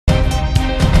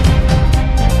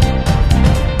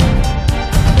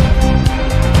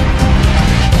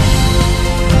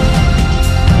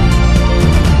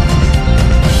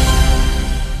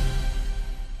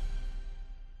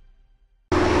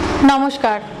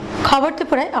নমস্কার, খবর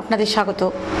ত্রিপুরায় আপনাদের স্বাগত।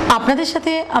 আপনাদের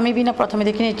সাথে আমি বিনা। প্রথমে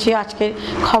দেখে নিচ্ছি আজকের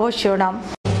খবর শিরোনাম।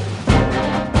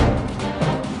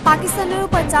 পাকিস্তানের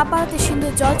উপর চাপ বাড়াতে সিন্ধু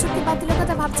জল চুক্তি বাতিলের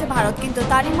কথা ভাবছে ভারত, কিন্তু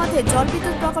তারই মধ্যে জল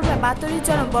বিদ্যুৎ প্রকল্পে বাতরির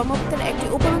জন্য ব্রহ্মপুত্রের একটি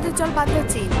উপনদীর জল বাঁধল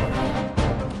চীন।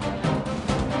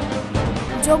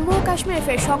 জম্মু ও কাশ্মীরে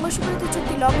ফের সংঘর্ষবিরতি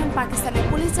চুক্তি লঙ্ঘন পাকিস্তানের।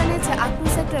 পুলিশ জানিয়েছে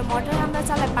আখনুর সেক্টরে মর্টার হামলা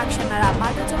চালায় পাক সেনারা।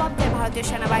 পাল্টা জবাব দেয় ভারতীয়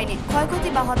সেনাবাহিনী। ক্ষয়ক্ষতি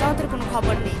বা হতাহতের কোনো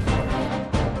খবর নেই।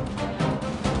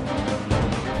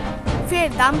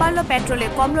 ফের দাম বাড়ল পেট্রোলে,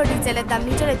 কমল ডিজেলের দাম।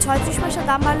 লিটারে 36 পয়সা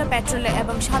দাম বাড়ল পেট্রোলে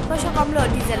এবং 7 পয়সা কমল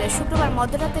ডিজেলের। শুক্রবার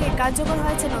মধ্যরাত থেকে কার্যকর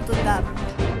হয়েছে নতুন দাম।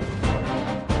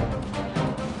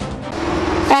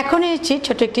 এখন এসেছি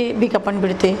ছোট একটি বিজ্ঞাপন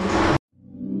বিরতি।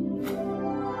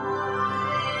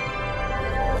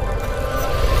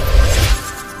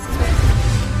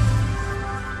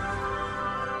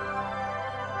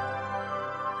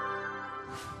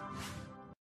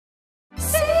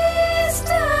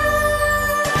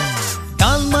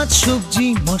 সবজি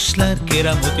মশলার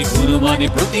কেরামতি কুরবানি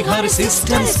প্রতি ঘর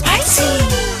সিস্টেম স্পাইসি।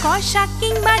 কষা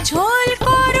কিংবা ঝোল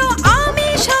করো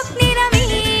আমিষ হোক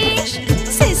নিরামিষ,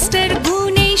 সিস্টার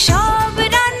গুণে সব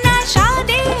রান্না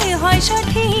স্বাদে হয়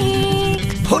সঠিক।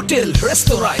 হোটেল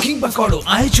রেস্তোরাঁ কিংবা করো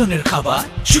আয়োজনের খাবার,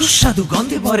 সুস্বাদু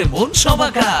গন্ধে ভরে মন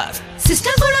সবাকার।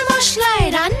 সিস্টার গুঁড়া মশলায়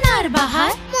রান্নার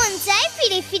বাহার, মন চাই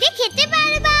ফিরে ফিরে খেতে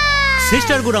পারবা।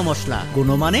 সিস্টার গুঁড়া মশলা,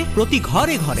 গুণমানে প্রতি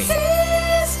ঘরে ঘরে।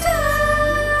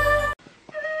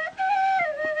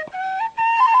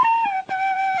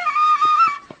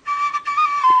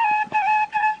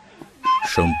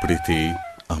 সম্প্রীতি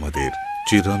আমাদের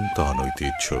চিরন্তন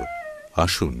ঐতিহ্য।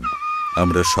 আসুন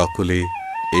আমরা সকলে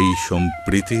এই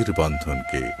সম্প্রীতির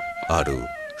বন্ধনকে আরো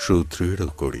সুদৃঢ়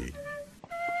করি।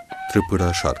 ত্রিপুরা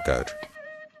সরকার।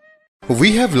 We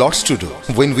have lots to do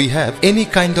when we have any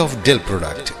kind of Dell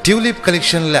product. Tulip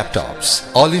collection laptops,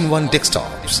 all-in-one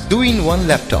desktops, 2-in-1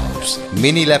 laptops,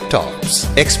 mini laptops,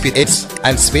 XPS,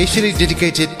 and specially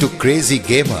dedicated to crazy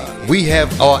gamer. We have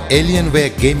our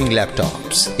Alienware gaming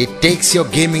laptops. It takes your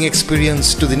gaming experience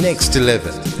to the next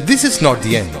level. This is not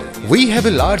the end. We have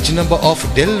a large number of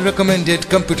Dell recommended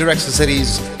computer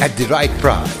accessories at the right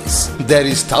price. There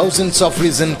is thousands of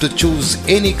reasons to choose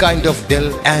any kind of Dell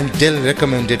and Dell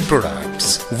recommended products.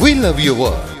 We love your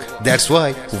work. That's why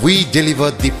we deliver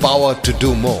the power to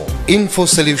do more. Info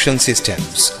Solution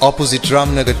Systems, opposite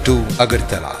Ramnagar 2,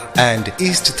 Agartala, and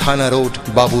East Thana Road,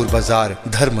 Babur Bazar,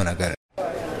 Dharmanagar.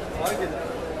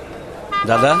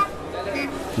 দাদা,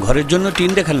 ঘরের জন্য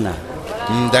tin দেখান না।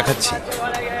 দেখাচ্ছি।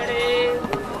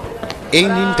 এই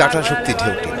নিন tata শক্তি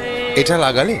ঢেউটি। এটা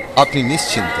লাগালে আপনি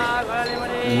নিশ্চিন্ত।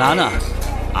 না না,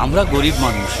 আমরা গরিব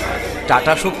মানুষ,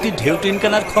 টাটা শক্তির ঢেউ টিন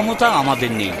কেনার ক্ষমতা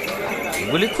আমাদের নেই।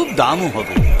 এগুলি খুব দামও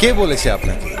হবে। কে বলেছে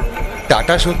আপনাকে?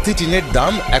 টাটা শক্তি টিনের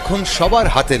দাম এখন সবার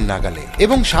হাতের নাগালে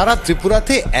এবং সারা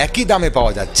ত্রিপুরাতে একই দামে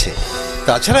পাওয়া যাচ্ছে।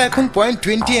 তাছাড়া এখন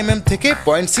 0.20 থেকে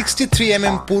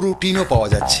 0.63 পুরো টিনও পাওয়া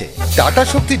যাচ্ছে। টাটা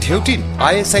শক্তি ঢেউ টিন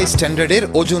ISI স্ট্যান্ডার্ডের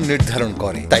ওজন নির্ধারণ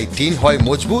করে, তাই টিন হয়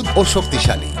মজবুত ও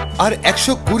শক্তিশালী। আর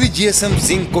 120 GSM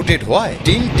জিঙ্ক কোটেড হওয়ায়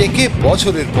টিন টেকে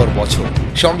বছরের পর বছর।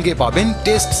 সঙ্গে পাবেন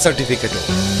টেস্ট সার্টিফিকেটও।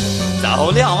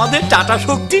 তাহলে আমাদের টাটা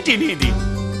শক্তি টিনিয়ে দিন।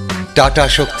 টাটা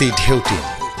শক্তি ঢেউ টিন,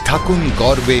 থাকুন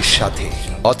গর্বের সাথে।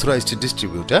 Authorised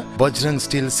distributor Bajrang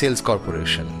still sales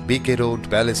corporation, BK road,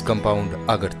 palace compound,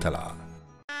 Agartala.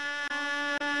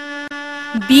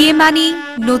 বিয়ে মানে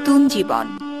নতুন জীবন,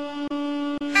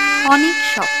 অনেক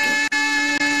স্বপ্ন।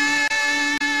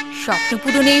 স্বপ্ন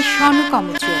পূরণে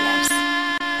স্বর্ণকমল জুয়েলার্স।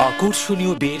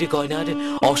 আকর্ষণীয় বিয়ের গয়নার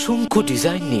অসংখ্য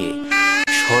ডিজাইন নিয়ে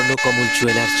স্বর্ণকমল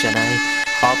জুয়েলার্স জানায়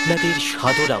আপনাদের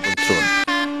সাদর আমন্ত্রণ।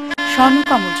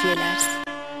 স্বর্ণকমল জুয়েলার্স,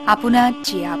 আপনার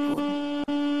যে আপন।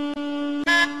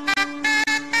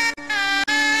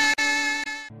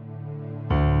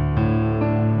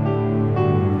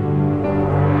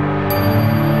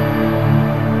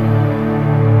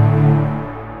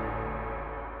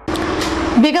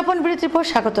 বিজ্ঞাপন বিরতির পর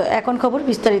স্বাগত। এখন খবর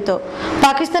বিস্তারিত।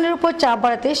 পাকিস্তানের উপর চাপ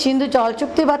বাড়াতে সিন্ধু জল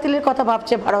চুক্তি বাতিলের কথা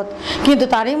ভাবছে ভারত, কিন্তু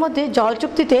তারই মধ্যে জল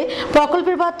চুক্তিতে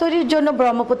প্রকল্পের বাঁধ তৈরির জন্য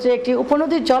ব্রহ্মপুত্রের একটি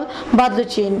উপনদীর জল বাঁধল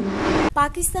চীন।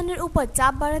 পাকিস্তানের উপর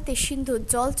চাপ বাড়াতে সিন্ধু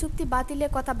জল চুক্তি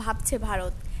বাতিলের কথা ভাবছে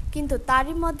ভারত, কিন্তু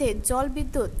তারই মধ্যে জল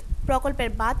বিদ্যুৎ প্রকল্পের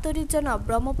বাঁধ তৈরির জন্য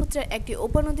ব্রহ্মপুত্রের একটি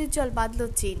উপনদীর জল বাঁধল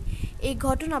চীন। এই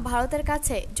ঘটনা ভারতের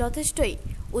কাছে যথেষ্টই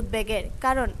উদ্বেগের,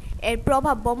 কারণ এর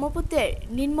প্রভাব ব্রহ্মপুত্রের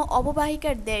নিম্ন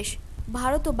অববাহিকার দেশ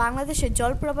ভারত ও বাংলাদেশের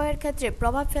জল প্রবাহের ক্ষেত্রে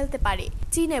প্রভাব ফেলতে পারে।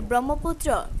 চীনে ব্রহ্মপুত্র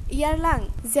ইয়ারলাং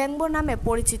জেংবো নামে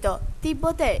পরিচিত।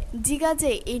 তিব্বতের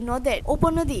জিগাজে এই নদের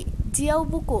উপনদী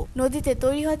জিয়াওবুকু নদীতে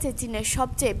তৈরি হয়েছে চীনের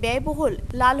সবচেয়ে ব্যয়বহুল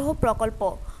লালহ প্রকল্প।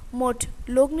 মোট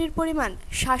লগ্নির পরিমাণ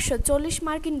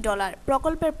 $740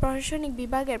 প্রকল্পের প্রশাসনিক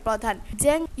বিভাগের প্রধান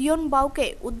জেং ইয়নবাওকে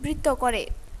উদ্ধৃত করে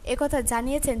একথা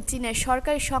জানিয়েছেন চীনের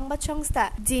সরকারি সংবাদ সংস্থা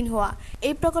জিনহুয়া।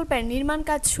 এই প্রকল্পের নির্মাণ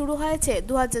কাজ শুরু হয়েছে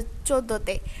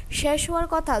 2014-তে, শেষ হওয়ার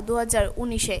কথা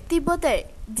 2019-এ। তিব্বতের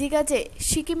জিগাজে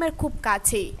সিকিমের খুব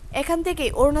কাছেই। এখান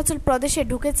থেকেই অরুণাচল প্রদেশে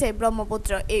ঢুকেছে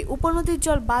ব্রহ্মপুত্র। এই উপনদীর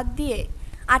জল বাদ দিয়ে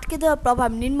আটকে দেওয়া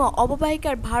প্রভাব নিম্ন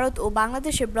অববাহিকার ভারত ও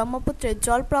বাংলাদেশে ব্রহ্মপুত্রের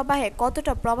জল প্রবাহে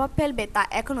কতটা প্রভাব ফেলবে তা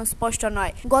এখনো স্পষ্ট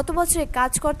নয়। গত বছরে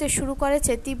কাজ করতে শুরু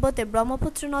করেছে তিব্বতে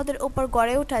ব্রহ্মপুত্র নদের উপর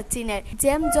গড়ে ওঠা চীনের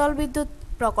জেম জলবিদ্যুৎ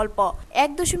প্রকল্প।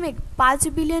 $1.5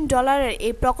 বিলিয়ন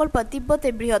এই প্রকল্প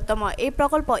তিব্বতের বৃহত্তম। এই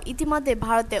প্রকল্প ইতিমধ্যে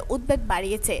ভারতে উদ্বেগ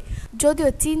বাড়িয়েছে। যদিও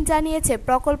চীন জানিয়েছে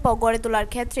প্রকল্প গড়ে তোলার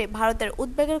ক্ষেত্রে ভারতের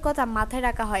উদ্বেগের কথা মাথায়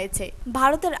রাখা হয়েছে।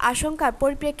 ভারতের আশঙ্কার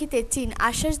পরিপ্রেক্ষিতে চীন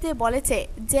আশ্বাস দিয়ে বলেছে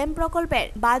জেম প্রকল্পের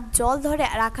বাঁধ জল ধরে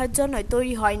রাখার জন্য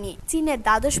তৈরি হয়নি। চীনের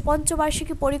দ্বাদশ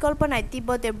পঞ্চবার্ষিকী পরিকল্পনায়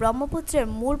তিব্বতে ব্রহ্মপুত্রের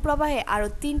মূল প্রবাহে আরও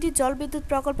 3টি জলবিদ্যুৎ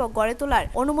প্রকল্প গড়ে তোলার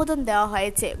অনুমোদন দেওয়া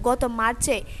হয়েছে। গত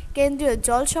মার্চে কেন্দ্রীয়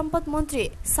জল সম্পদ মন্ত্রী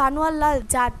সানোয়ার লাল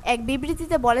জাট এক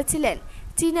বিবৃতিতে বলেছিলেন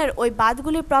চীনের ওই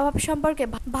বাঁধগুলির প্রভাব সম্পর্কে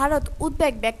ভারত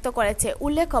উদ্বেগ ব্যক্ত করেছে।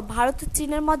 উল্লেখ্য, ভারত ও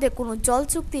চীনের মধ্যে কোনো জল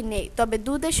চুক্তি নেই, তবে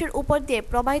দুদেশের উপর দিয়ে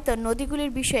প্রবাহিত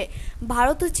নদীগুলির বিষয়ে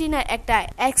ভারত ও চীনের একটা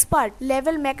এক্সপার্ট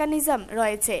লেভেল মেকানিজম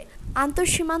রয়েছে।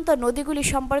 আন্তঃসীমান্ত নদীগুলি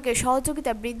সম্পর্কে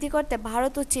সহযোগিতা বৃদ্ধি করতে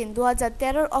ভারত ও চীন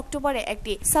 2013 অক্টোবরে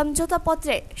একটি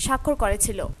সমঝোতাপত্রে স্বাক্ষর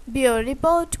করেছিল। ব্যুরো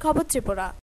রিপোর্ট, খবর ত্রিপুরা।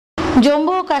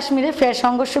 জম্মু ও কাশ্মীরে ফের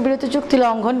সংঘর্ষ বিরতি চুক্তি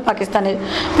লঙ্ঘন পাকিস্তানের।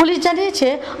 পুলিশ জানিয়েছে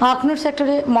আখনুর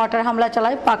সেক্টরে মর্টার হামলা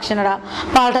চালায় পাক সেনারা।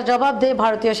 পাল্টা জবাব দেয়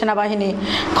ভারতীয় সেনাবাহিনী।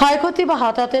 ক্ষয়ক্ষতি বা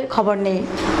হতাহতের খবর নেই।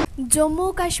 জম্মু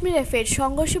ও কাশ্মীরে ফের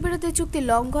সংঘর্ষ বিরতি চুক্তি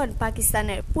লঙ্ঘন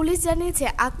পাকিস্তানের। পুলিশ জানিয়েছে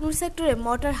আখনুর সেক্টরে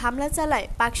মর্টার হামলা চালায়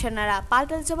পাক সেনারা।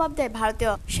 পাল্টা জবাব দেয়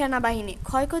ভারতীয় সেনাবাহিনী।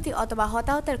 ক্ষয়ক্ষতি অথবা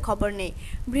হতাহতের খবর নেই।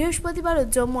 বৃহস্পতিবারও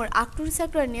জম্মুর আখনুর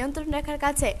সেক্টরের নিয়ন্ত্রণ রেখার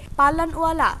কাছে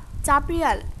পাল্লানওয়ালা,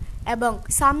 চাপরিয়াল এবং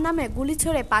সামনামে গুলি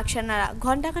ছোড়ে পাক সেনারা।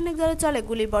 ঘণ্টাখানেক ধরে চলে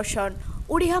গুলির বর্ষণ।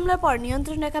 উড়ি হামলার পর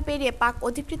নিয়ন্ত্রণ রেখা পেরিয়ে পাক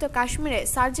অধিকৃত কাশ্মীরে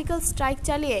সার্জিক্যাল স্ট্রাইক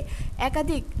চালিয়ে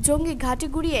একাধিক জঙ্গি ঘাঁটি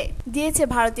গুড়িয়ে দিয়েছে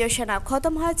ভারতীয় সেনা।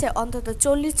 খতম হয়েছে অন্তত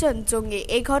 40 জন জঙ্গি।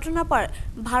 এই ঘটনার পর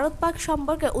ভারত পাক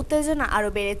সম্পর্কে উত্তেজনা আরও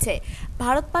বেড়েছে।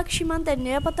 ভারত পাক সীমান্তের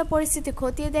নিরাপত্তা পরিস্থিতি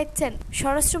খতিয়ে দেখছেন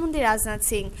স্বরাষ্ট্রমন্ত্রী রাজনাথ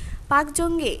সিং। পাক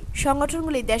জঙ্গি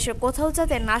সংগঠনগুলি দেশের কোথাও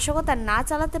যাতে নাশকতা না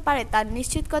চালাতে পারে তা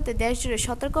নিশ্চিত করতে দেশজুড়ে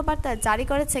সতর্কবার্তা জারি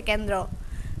করেছে কেন্দ্র।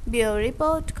 ব্যুরো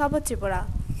রিপোর্ট, খবর ত্রিপুরা।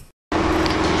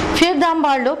 ফের দাম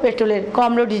বাড়লো পেট্রোলের,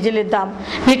 কমলো ডিজেলের দাম।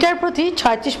 লিটার প্রতি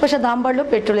 36 পয়সা দাম বাড়লো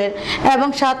পেট্রোলের এবং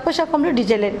 7 পয়সা কমলো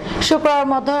ডিজেলের। শুক্রবার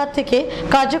মধ্যরাত থেকে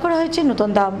কার্যকর হয়েছে নতুন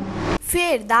দাম।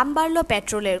 ফের দাম বাড়লো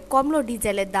পেট্রোলের, কমলো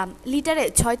ডিজেলের দাম। লিটারে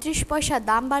 36 পয়সা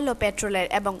দাম বাড়লো পেট্রোলের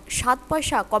এবং 7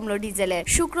 পয়সা কমলো ডিজেলের।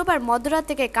 শুক্রবার মধ্যরাত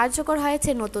থেকে কার্যকর হয়েছে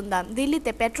নতুন দাম।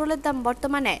 দিল্লিতে পেট্রোলের দাম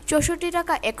বর্তমানে 64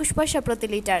 টাকা 21 পয়সা প্রতি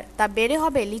লিটার। তা বেড়ে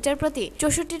হবে লিটার প্রতি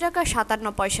 64 টাকা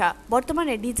 57 পয়সা।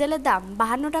 বর্তমানে ডিজেলের দাম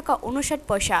 52 টাকা 59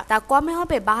 পয়সা। তা কমে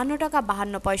হবে 52 টাকা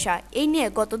 52 পয়সা। এই নিয়ে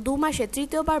গত 2 মাসে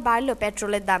তৃতীয়বার বাড়লো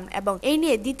পেট্রোলের দাম এবং এই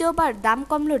নিয়ে দ্বিতীয়বার দাম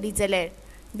কমলো ডিজেলের।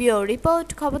 ব্যুরো রিপোর্ট,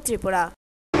 খবর ত্রিপুরা।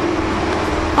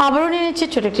 আবারও নিয়ে নিচ্ছে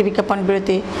ছোট একটি বিজ্ঞাপন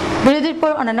বিরতি। বিরতির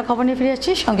পর অন্যান্য খবর নিয়ে ফিরে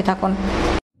আসছি, সঙ্গে থাকুন।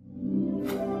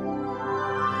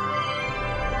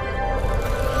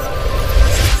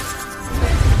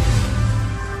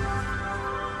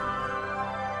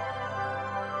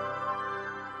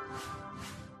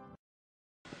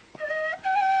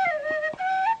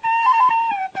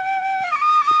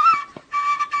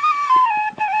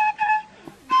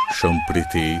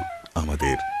 সম্প্রীতি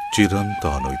আমাদের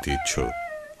চিরন্তন ঐতিহ্য।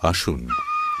 আসুন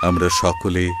আমরা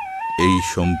সকলে এই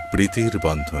সম্প্রীতির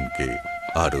বন্ধনকে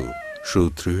আরো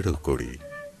সুদৃঢ় করি।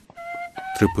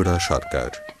 ত্রিপুরা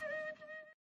সরকার।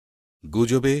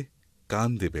 গুজবে কান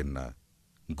দেবেন না,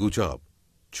 গুজব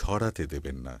ছড়াতে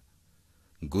দেবেন না।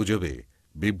 গুজবে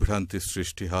বিভ্রান্তি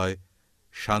সৃষ্টি হয়,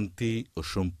 শান্তি ও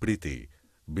সম্প্রীতি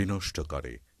বিনষ্ট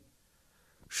করে।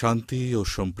 শান্তি ও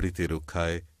সম্প্রীতি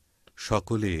রক্ষায়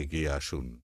সকলে এগিয়ে আসুন।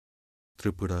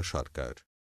 ত্রিপুরা সরকার।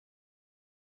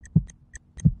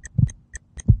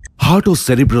 হার্ট ও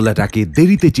সেরিব্রাল অ্যাটাকে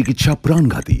দেরিতে চিকিৎসা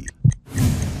প্রাণঘাতী।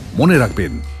 মনে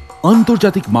রাখবেন,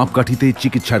 আন্তর্জাতিক মাপকাঠিতে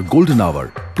চিকিৎসার গোল্ডেন আওয়ার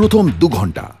প্রথম 2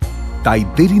 ঘন্টা। তাই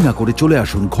দেরি না করে চলে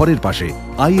আসুন ঘরের পাশে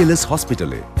ILS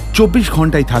হসপিটালে। 24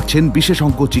 ঘন্টায় থাকছেন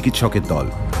বিশেষজ্ঞ চিকিৎসকের দল।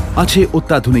 আছে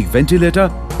অত্যাধুনিক ভেন্টিলেটর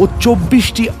ও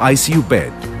 24টি ICU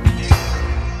বেড।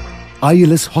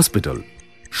 ILS হসপিটাল,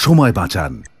 সময়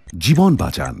বাঁচান, জীবন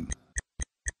বাঁচান।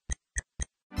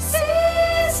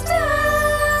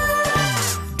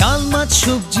 ডাল, মাছ,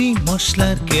 সবজি,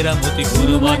 মশলার কেরামতি,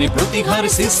 কুরবানি প্রতি ঘর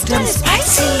সিস্টেম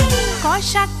স্পাইসি।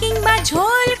 কষা কিংবা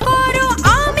ঝোল করো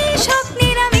আমিষ হোক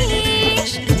নিরামিষ,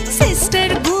 সিস্টার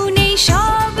গুণ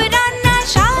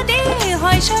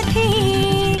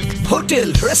হোটেল,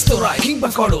 রেস্তোরাঁ কিংবা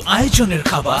করো আয়োজনের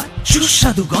খাবার,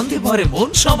 সুস্বাদু গন্ধে ভরে মন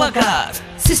সমাকার।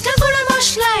 সিস্টার গুঁড়া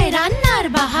মশলায় রান্নার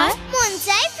বাহার, মন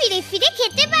চাই ফিরে ফিরে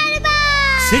খেতে পারবা।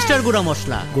 সিস্টার গুঁড়া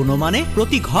মশলা, গুণমানে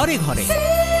প্রতি ঘরে ঘরে।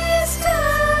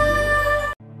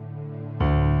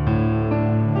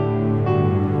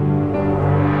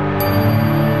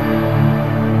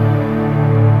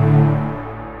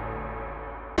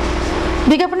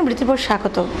 বিজ্ঞাপন বৃত্তির পর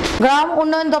স্বাগত। গ্রাম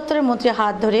উন্নয়ন দপ্তরের মন্ত্রীর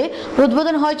হাত ধরে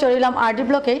উদ্বোধন হয় চরিলাম আরডি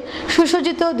ব্লকে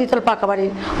সুসজ্জিত দ্বিতল পাকা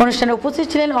বাড়ির। অনুষ্ঠানে উপস্থিত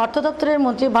ছিলেন অর্থ দপ্তরের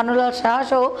মন্ত্রী ভানুলাল সাহা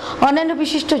সহ অন্যান্য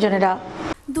বিশিষ্টজনেরা।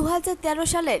 2013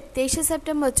 সালের 23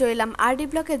 সেপ্টেম্বর চরিলাম আরডি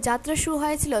ব্লকে যাত্রা শুরু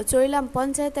হয়েছিল চরিলাম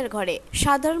পঞ্চায়েতের ঘরে।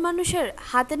 সাধারণ মানুষের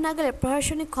হাতের নাগালে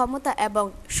প্রশাসনিক ক্ষমতা এবং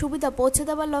সুবিধা পৌঁছে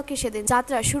দেওয়ার লক্ষ্যে সেদিন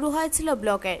যাত্রা শুরু হয়েছিল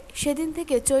ব্লকের। সেদিন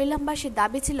থেকে চরিলামবাসীর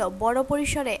দাবি ছিল বড়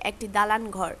পরিসরে একটি দালান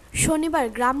ঘর। শনিবার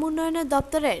গ্রাম উন্নয়নের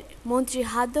দপ্তরের মন্ত্রীর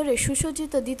হাত ধরে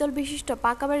সুসজ্জিত দ্বিতল বিশিষ্ট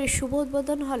পাকা বাড়ির শুভ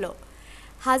উদ্বোধন হলো।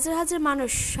 হাজার হাজার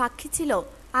মানুষ সাক্ষী ছিল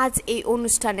আজ এই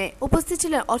অনুষ্ঠানে। উপস্থিত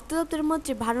ছিলেন অর্থ দপ্তরের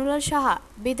মন্ত্রী ভানুলাল সাহা,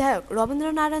 বিধায়ক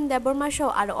রবীন্দ্রনারায়ণ দেববর্মা সহ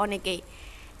আরও অনেকেই।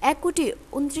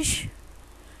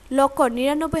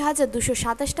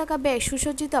 1,29,99,227 টাকা ব্যয়ে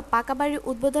সুসজ্জিত পাকা বাড়ির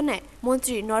উদ্বোধনে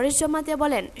মন্ত্রী নরেশ জমাতিয়া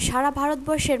বলেন, সারা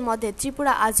ভারতবর্ষের মধ্যে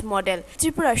ত্রিপুরা আজ মডেল।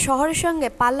 ত্রিপুরা শহরের সঙ্গে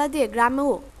পাল্লা দিয়ে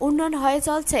গ্রামেও উন্নয়ন হয়ে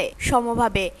চলছে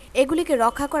সমভাবে। এগুলিকে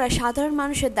রক্ষা করা সাধারণ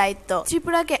মানুষের দায়িত্ব।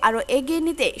 ত্রিপুরাকে আরও এগিয়ে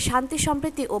নিতে শান্তি,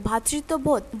 সম্প্রীতি ও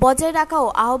ভ্রাতৃত্ববোধ বজায় রাখাও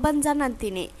আহ্বান জানান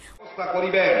তিনি।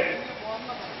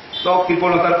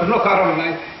 কৃপণতার কোনো কারণ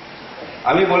নাই।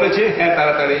 আমি বলেছি হ্যাঁ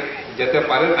তাড়াতাড়ি যেতে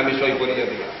পারেন, আমি সই করিয়ে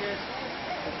দিই।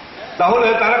 তাহলে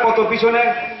তারা কত পিছনে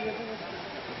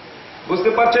বুঝতে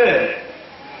পারছেন?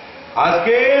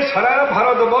 আজকে সারা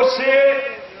ভারতবর্ষে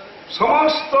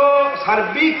সমস্ত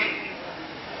সার্বিক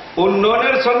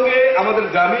উন্নয়নের সঙ্গে আমাদের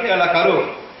গ্রামীণ এলাকারও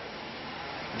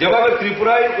যেভাবে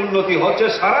ত্রিপুরায় উন্নতি হচ্ছে,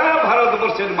 সারা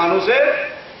ভারতবর্ষের মানুষের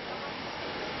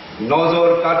নজর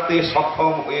কাটতে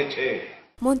সক্ষম হয়েছে।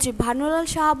 মন্ত্রী ভানুলাল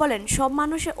সাহা বলেন, সব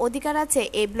মানুষের অধিকার আছে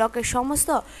এই ব্লকের সমস্ত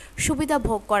সুবিধা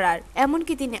ভোগ করার।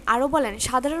 এমনকি তিনি আরো বলেন,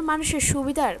 সাধারণ মানুষের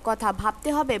সুবিধার কথা ভাবতে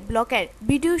হবে ব্লকের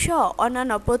বিডিও সহ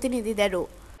অন্যান্য প্রতিনিধিদেরও।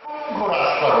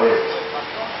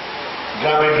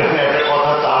 গ্রামে গ্রামে একটা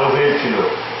কথা চালু হয়েছিল,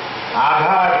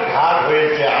 আঘাত ঘাট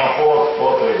হয়েছে, আপদ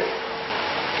পথ হয়েছে।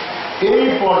 এই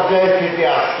পর্যায়ে থেকে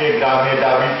আজকে গ্রামে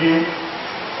দাবি কি,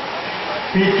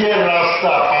 পিচের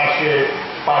রাস্তা, পাশে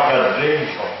পাকা ড্রেন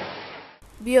সহ।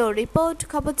 ব্যুরো রিপোর্ট,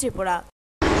 খবর ত্রিপুরা।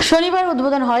 শনিবার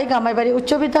উদ্বোধন হয় গামাইবাড়ি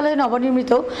উচ্চ বিদ্যালয়ে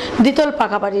নবনির্মিত দ্বিতল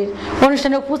পাকা বাড়ির।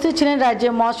 অনুষ্ঠানে উপস্থিত ছিলেন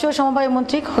রাজ্যের মৎস্য সমবায়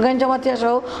মন্ত্রী খগেন জমাতিয়া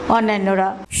সহ অন্যান্যরা।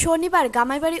 শনিবার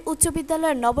গামাইবাড়ি উচ্চ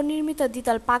বিদ্যালয়ের নবনির্মিত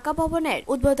দ্বিতল পাকা ভবনের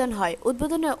উদ্বোধন হয়।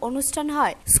 উদ্বোধনের অনুষ্ঠান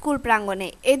হয় স্কুল প্রাঙ্গণে।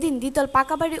 এদিন দ্বিতল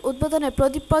পাকা বাড়ির উদ্বোধনে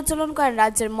প্রদীপ প্রজ্বলন করেন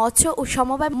রাজ্যের মৎস্য ও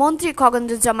সমবায় মন্ত্রী খগেন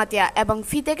জমাতিয়া এবং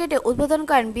ফিতে কেটে উদ্বোধন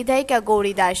করেন বিধায়িকা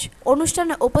গৌরী দাস।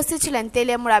 অনুষ্ঠানে উপস্থিত ছিলেন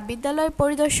তেলিয়ামুড়া বিদ্যালয়ের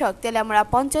পরিদর্শক, তেলিয়ামুড়া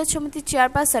পঞ্চায়েত সমিতির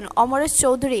চেয়ারপারসন অমরেশ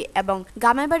চৌধুরী এবং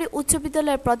গামাইবাড়ি উচ্চ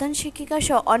বিদ্যালয়ের প্রধান শিক্ষিকা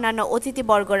সহ অন্যান্য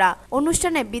অতিথিবর্গরা।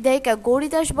 অনুষ্ঠানে বিধায়িকা গৌরী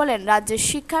দাস বলেন, রাজ্যের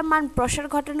শিক্ষার মান প্রসার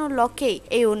ঘটানোর লক্ষ্যেই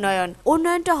এই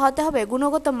উন্নয়নটা হতে হবে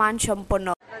গুণগত মান সম্পন্ন।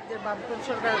 রাজ্যের বামপন্থী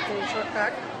সরকার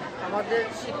আমাদের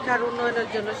শিক্ষার উন্নয়নের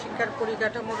জন্য, শিক্ষার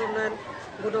পরিকাঠামোর উন্নয়ন,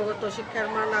 গুণগত শিক্ষার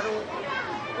মান আরও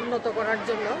উন্নত করার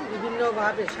জন্য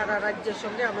বিভিন্নভাবে সারা রাজ্যের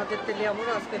সঙ্গে আমাদের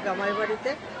তেলিয়ামুড়া আজকে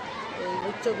গামাইবাড়িতে এই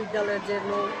উচ্চ বিদ্যালয়ের যে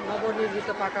নবনির্মিত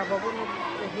পাকা ভবন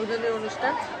উদ্বোধনী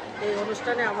অনুষ্ঠান, এই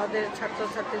অনুষ্ঠানে আমাদের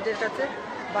ছাত্রছাত্রীদের কাছে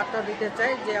বার্তা দিতে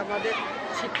চাই যে আমাদের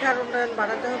শিক্ষার উন্নয়ন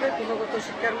বাড়াতে হবে, গুণগত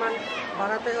শিক্ষার মান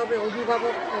বাড়াতে হবে।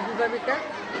 অভিভাবক অভিভাবিকা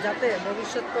যাতে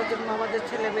ভবিষ্যৎ প্রজন্ম আমাদের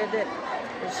ছেলে মেয়েদের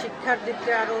শিক্ষার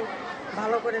দিকটা আরও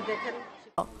ভালো করে দেখেন।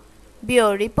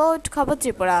 ব্যুরো রিপোর্ট, খবর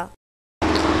ত্রিপুরা।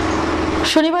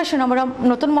 শনিবার সোনামুড়া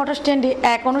নতুন মোটর স্ট্যান্ডে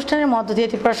এক অনুষ্ঠানের মধ্য দিয়ে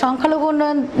ত্রিপুরা সংখ্যালঘু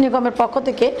উন্নয়ন নিগমের পক্ষ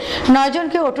থেকে 9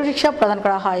 জনকে অটোরিকশা প্রদান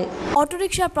করা হয়।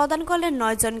 অটোরিকশা প্রদান করলেন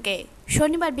 9 জনকে।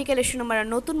 শনিবার বিকেলে সোনামুড়া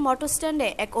নতুন মোটর স্ট্যান্ডে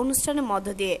এক অনুষ্ঠানের মধ্য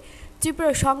দিয়ে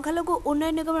ত্রিপুরা সংখ্যালঘু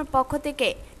উন্নয়ন নিগমের পক্ষ থেকে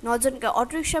 9 জনকে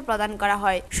অটোরিকশা প্রদান করা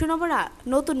হয়। সোনামুড়া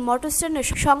নতুন মোটর স্ট্যান্ডের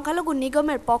সংখ্যালঘু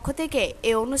নিগমের পক্ষ থেকে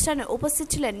এই অনুষ্ঠানে উপস্থিত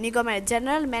ছিলেন নিগমের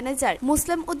জেনারেল ম্যানেজার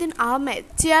মুসলিম উদ্দিন আহমেদ,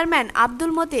 চেয়ারম্যান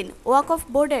আব্দুল মতিন, ওয়াকফ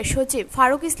বোর্ডের সচিব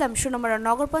ফারুক ইসলাম, সোনামুড়া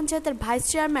নগর পঞ্চায়েতের ভাইস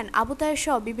চেয়ারম্যান আবু তাহের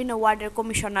সহ বিভিন্ন ওয়ার্ডের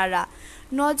কমিশনাররা।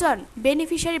 9 জন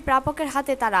বেনিফিশিয়ারি প্রাপকের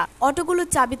হাতে তারা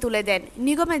অটোগুলোর চাবি তুলে দেন।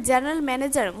 নিগমের জেনারেল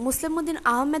ম্যানেজার মুসলিম উদ্দিন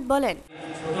আহমেদ বলেন,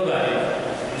 ছোট গাড়ির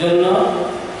জন্য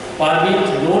পারমিট,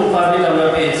 রোড পারমিট আমরা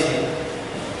পেয়েছি।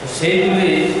 তো সেইগুলি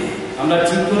আমরা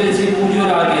ঠিক করেছি পুজোর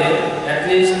আগে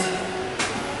অ্যাটলিস্ট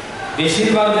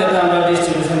বেশিরভাগ যাতে আমরা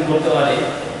ডিস্ট্রিবিউশন করতে পারি,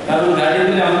 কারণ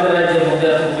গাড়িগুলি আমাদের রাজ্যের মধ্যে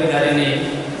এতগুলি গাড়ি নেই,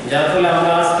 যার ফলে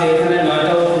আমরা আজকে এখানে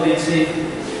 9টা অটো দিচ্ছি।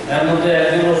 এর মধ্যে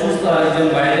একজন অসুস্থ, আরেকজন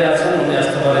বাইরে আছেন, উনি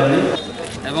আসতে পারেননি।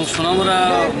 এবং সোনামুড়া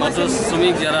মোটর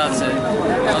শ্রমিক যারা আছে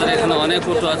আমাদের এখানে অনেক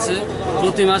অটো আছে।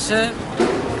 প্রতি মাসে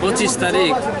 25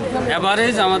 তারিখ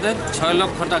অ্যাভারেজ আমাদের 6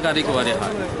 লক্ষ টাকা রিকভারি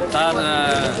হয়। তার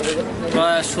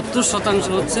প্রায় 70%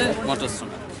 হচ্ছে মোটর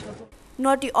শ্রমিক।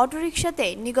 9টি অটোরিকশাতে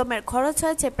নিগমের খরচ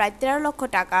হয়েছে প্রায় 13 লক্ষ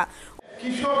টাকা।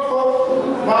 কৃষক হোক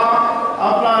বা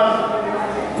আপনার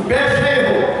ব্যবসায়ী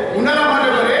হোক, ওনারা মনে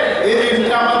করে এই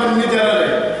ঋণটা আমাদের নিজেরা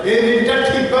নেই, এই ঋণটা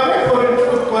ঠিকভাবে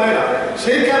পরিশোধ করে না।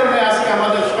 সেই কারণে আজকে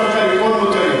আমাদের সরকারি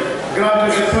কর্মচারী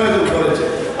গ্রান্টের প্রয়োজন করেছে।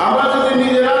 আমরা যদি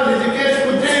নিজেরা নিজেকে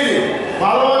শুধরে নিই,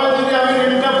 ভালোভাবে যদি আমি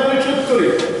ঋণটা পরিশোধ করি,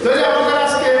 তাহলে আমাদের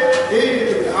আজকে এই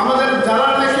আমাদের যারা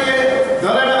নাকি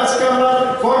ধরেন আজকে আমরা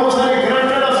কর্মচারী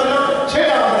গ্রান্টেড আসছিল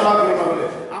সেটা আমাদের লাগবে না বলে।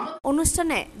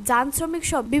 অনুষ্ঠানে যান শ্রমিক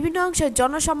সহ বিভিন্ন অংশের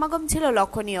জনসমাগম ছিল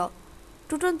লক্ষণীয়।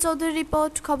 টুটন চৌধুরী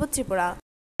রিপোর্ট, খবর ত্রিপুরা।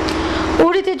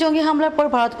 উড়িতে জঙ্গি হামলার পর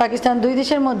ভারত পাকিস্তান দুই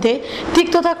দেশের মধ্যে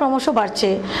তিক্ততা ক্রমশ বাড়ছে।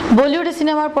 বলিউডে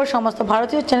সিনেমার পর সমস্ত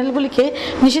ভারতীয় চ্যানেলগুলিকে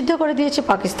নিষিদ্ধ করে দিয়েছে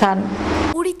পাকিস্তান।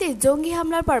 উড়িতে জঙ্গি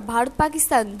হামলার পর ভারত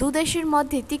পাকিস্তান দুদেশের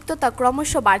মধ্যে তিক্ততা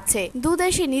ক্রমশ বাড়ছে।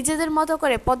 দুদেশই নিজেদের মতো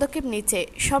করে পদক্ষেপ নিচ্ছে।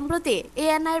 সম্প্রতি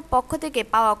এএনআই এর পক্ষ থেকে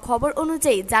পাওয়া খবর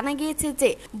অনুযায়ী জানা গিয়েছে যে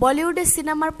বলিউডের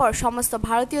সিনেমার পর সমস্ত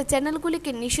ভারতীয়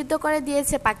চ্যানেলগুলিকে নিষিদ্ধ করে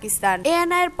দিয়েছে পাকিস্তান।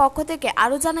 এএনআই এর পক্ষ থেকে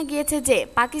আরও জানা গিয়েছে যে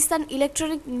Pakistan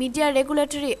electronic media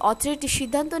regulatory authority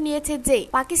সিদ্ধান্ত নিয়েছে যে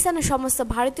পাকিস্তানের সমস্ত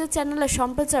ভারতীয় চ্যানেলের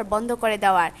সম্প্রচার বন্ধ করে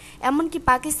দেওয়ার। এমনকি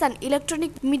Pakistan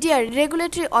electronic media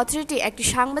regulatory authority একটি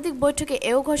সাংবাদিক বৈঠকে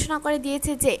এও ঘোষণা করে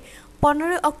দিয়েছে যে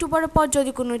 15 অক্টোবরের পর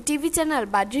যদি কোনো টিভি চ্যানেল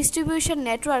বা ডিস্ট্রিবিউশন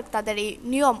নেটওয়ার্ক তাদের এই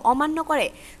নিয়ম অমান্য করে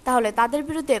তাহলে তাদের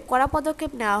বিরুদ্ধে কড়া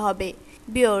পদক্ষেপ নেওয়া হবে।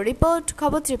 ব্যুরো রিপোর্ট,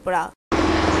 খবর ত্রিপুরা।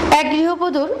 এক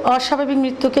গৃহবধূর অস্বাভাবিক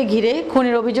মৃত্যুকে ঘিরে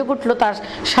খুনের অভিযোগ উঠল তার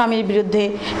স্বামীর বিরুদ্ধে।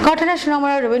 ঘটনা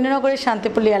সোনামুড়া রবীন্দ্রনগরের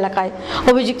শান্তিপল্লী এলাকায়।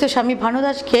 অভিযুক্ত স্বামী ভানু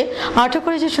দাসকে আটক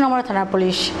করেছে সোনামুড়া থানার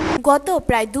পুলিশ। গত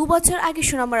প্রায় 2 বছর আগে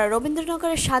সোনামুড়া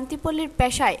রবীন্দ্রনগরের শান্তিপল্লীর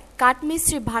পেশায়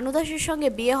কাঠমিস্ত্রি ভানু দাসের সঙ্গে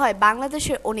বিয়ে হয়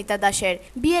বাংলাদেশের অনিতা দাসের।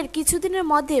 বিয়ের কিছুদিনের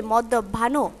মধ্যে মদ্যপ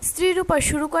ভানু স্ত্রীর উপর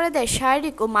শুরু করে দেয়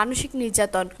শারীরিক ও মানসিক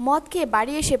নির্যাতন। মদ খেয়ে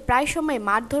বাড়ি এসে প্রায় সময়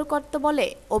মারধর করত বলে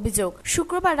অভিযোগ।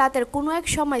 শুক্রবার রাতের কোনো এক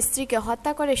সময় স্ত্রীকে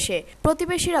হত্যা করে সে।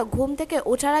 প্রতিবেশীরা ঘুম থেকে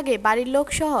ওঠার আগে বাড়ির লোক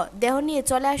সহ দেহ নিয়ে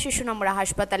চলে আসে সোনামুড়া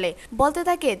হাসপাতালে। বলতে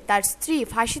থাকে তার স্ত্রী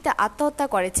ফাঁসিতে আত্মহত্যা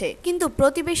করেছে, কিন্তু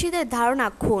প্রতিবেশীদের ধারণা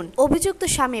খুন। অভিযুক্ত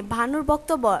স্বামী ভানুর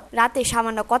বক্তব্য, রাতে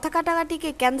সামান্য কথা কাটাকাটিকে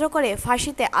কেন্দ্র করে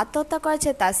ফাঁসিতে আত্মহত্যা করেছে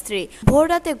তার স্ত্রী। ভোর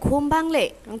রাতে ঘুম ভাঙলে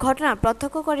ঘটনা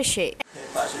প্রত্যক্ষ করে সে।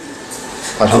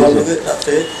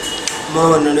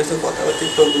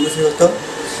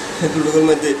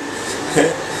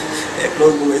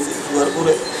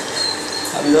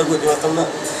 আমি আর বুঝতে পারতাম না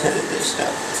দেশটা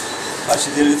ফাঁসি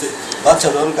দিয়ে দিয়েছে। বাচ্চা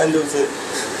যখন কান্দে উঠছে,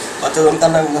 বাচ্চা যখন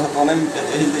কান্না তখন আমি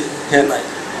হ্যাঁ নাই,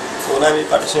 তখন আমি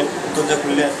পার্টিশন দরজা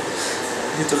খুললে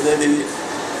ভিতরে দিয়ে দিবি,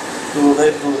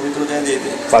 ভিতরে দিয়ে দিয়ে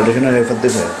দিই পার্টিশনের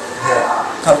হ্যাঁ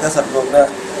কালকা স্যার ব্লকটা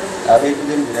আমি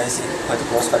একদিন ঘুরাইছি, হয়তো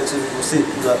ক্রস পার্টিশন করছি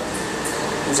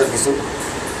পূজার কিছু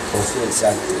খরচ হয়েছে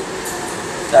আনতে,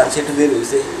 তার সেটা দিয়ে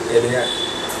রয়েছে এরিয়া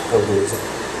হয়েছে।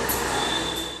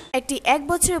 একটি 1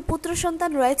 বছরের পুত্র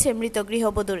সন্তান রয়েছে মৃত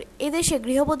গৃহবধূর। এদেশে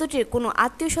গৃহবধূটির কোনো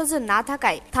আত্মীয় স্বজন না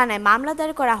থাকায় থানায় মামলা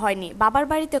দায়ের করা হয়নি। বাবার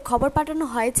বাড়িতে খবর পাঠানো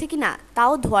হয়েছে কিনা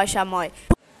তাও ধোঁয়াশাময়।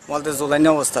 বলতে জোলাইনি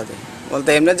অবস্থাতে বলতে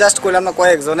এমনি জাস্ট করলাম না,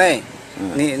 কয়েকজনে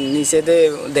নিচে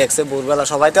দেখছে ভোরবেলা,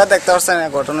 সবাই তো আর দেখতে পারছে না।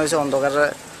 ঘটনা হয়েছে অন্ধকারের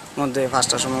মধ্যে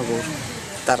 5টার সময় ভোর।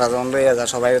 তারা যখন রয়ে যায়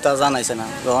সবাই তো আর জানাইছে না।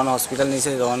 যখন হসপিটাল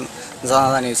নিচে যখন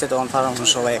জানাজানি হয়েছে তখন ফার্ম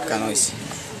সবাই একখান হয়েছে।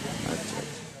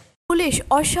 পুলিশ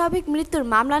অস্বাভাবিক মৃত্যুর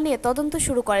মামলা নিয়ে তদন্ত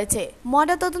শুরু করেছে।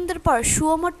 ময়না তদন্তের পর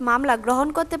সুমোট মামলা গ্রহণ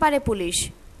করতে পারে পুলিশ।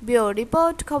 ব্যুরো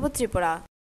রিপোর্ট, খবর ত্রিপুরা।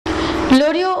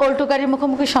 লরি ও অল্টো গাড়ির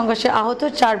মুখোমুখি সংঘর্ষে আহত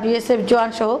 4 বিএসএফ জওয়ান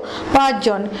সহ 5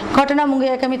 জন। ঘটনা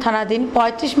মুঙ্গিয়াকামী থানাধীন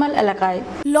 35 মাইল এলাকায়।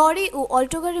 লরি ও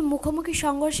অল্টো গাড়ির মুখোমুখি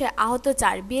সংঘর্ষে আহত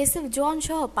 4 বিএসএফ জওয়ান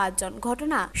সহ 5 জন।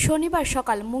 ঘটনা শনিবার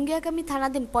সকাল মুঙ্গিয়াকামী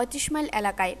থানাধীন 35 মাইল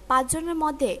এলাকায়। 5 জনের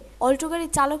মধ্যে অল্টো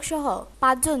গাড়ির চালক সহ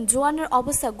 5 জন জওয়ানের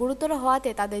অবস্থা গুরুতর হওয়াতে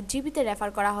তাদের জীবিত রেফার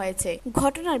করা হয়েছে।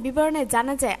 ঘটনার বিবরণে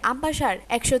জানা যায়, আমবাসার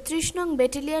 130 নং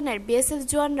ব্যাটালিয়নের বিএসএফ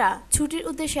জওয়ানরা ছুটির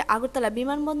উদ্দেশ্যে আগরতলা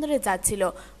বিমানবন্দরে যাচ্ছিল।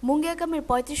 মুঙ্গিয়াকামীর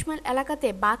 35 মাইল এলাকাতে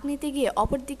বাঁক নিতে গিয়ে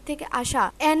অপর দিক থেকে আসা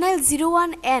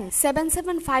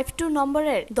NL01N7752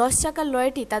 নম্বরের 10 চাকার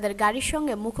লরিটি তাদের গাড়ির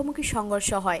সঙ্গে মুখোমুখি সংঘর্ষ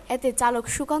হয়। এতে চালক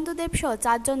সুকান্ত দেব সহ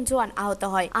 4 জন জওয়ান আহত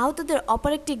হয়। আহতদের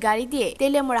অপর একটি গাড়ি দিয়ে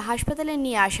তেলিয়ামুড়া হাসপাতালে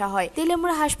নিয়ে আসা হয়।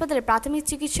 তেলিয়ামুড়া হাসপাতালে প্রাথমিক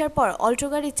চিকিৎসার পর অল্টো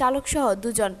গাড়ির চালক সহ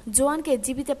 2 জন জওয়ানকে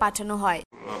জীবিত পাঠানো হয়।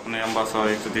 अपने अम्बासा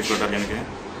 130 बटालियन के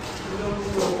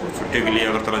तो छुट्टी के लिए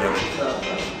अगरतला जा रहे थे।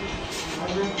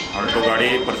 ऑल्टो गाड़ी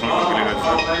पर्सनल के लिए गए थे।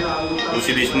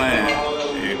 उसी बीच में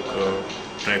एक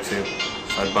ट्रैक से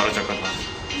 12 चक्का था,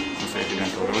 उससे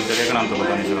एक्सीडेंट हो गया। उस जगह का नाम तो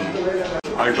पता नहीं चला।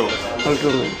 अल्टो। अल्टो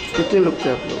में कितने लोग थे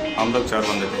आप लोग? हम लोग 4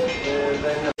 बंदे थे।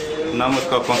 नाम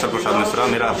उसका कौशल प्रसाद मिश्रा,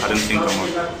 मेरा हरन सिंह कमर।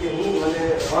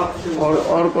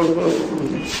 और कौन कौन?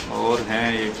 और हैं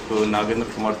एक नागेंद्र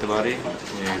कुमार तिवारी,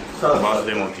 एक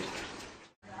वासुदेव मूर्ति।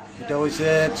 এটা হয়েছে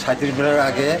 37 মিনিটের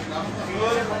আগে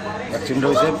অ্যাক্সিডেন্ট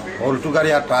হয়েছে অল্টো গাড়ি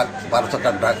আর ট্রাক 12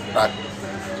 চাকার ট্রাক।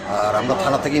 আর আমরা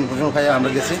থানা থেকে ইনফরমেশন খাই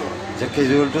আমরা গেছি যে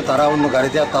কেজুয়ালটু তারা অন্য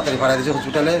গাড়িতে তাড়াতাড়ি পাঠিয়ে দিয়েছে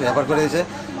হসপিটালে রেফার করে দিয়েছে।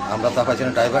 আমরা তা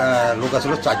পাইছিলাম ড্রাইভার লোক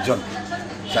আসলো 4 জন,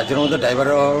 4 জনের মধ্যে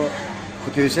ড্রাইভারেরও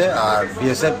ক্ষতি হয়েছে আর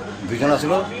বিএসএফ 2 জন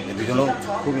আসলো, এই 2 জনও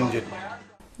খুব ইনজুর্ড।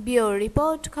 ব্যুরো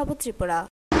রিপোর্ট, খবর ত্রিপুরা।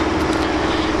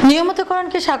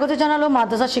 নিয়মিতকরণকে স্বাগত জানালো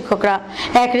মাদ্রাসা শিক্ষকরা।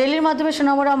 এক র্যালির মাধ্যমে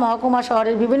সোনামুড়া মহকুমা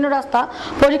শহরের বিভিন্ন রাস্তা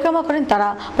পরিক্রমা করেন তারা।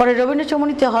 পরে রবীন্দ্র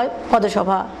চমনিতে হয়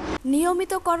পদসভা।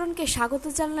 নিয়মিতকরণকে স্বাগত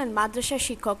জানালেন মাদ্রাসা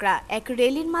শিক্ষকরা। এক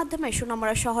র্যালির মাধ্যমে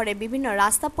সোনামুড়া শহরে বিভিন্ন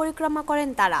রাস্তা পরিক্রমা করেন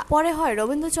তারা। পরে হয়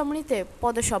রবীন্দ্র চমনিতে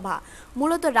পদসভা।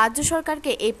 মূলত রাজ্য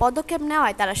সরকারকে এই পদক্ষেপ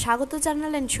নেওয়ায় তারা স্বাগত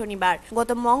জানালেন শনিবার। গত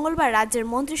মঙ্গলবার রাজ্যের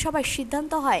মন্ত্রিসভায়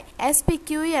সিদ্ধান্ত হয়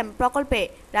SPQM প্রকল্পে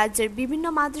রাজ্যের বিভিন্ন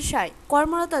মাদ্রাসায়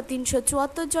কর্মরত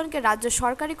 374 জনকে রাজ্য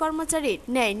সরকারি কর্মচারীর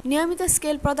ন্যায় নিয়মিত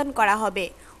স্কেল প্রদান করা হবে।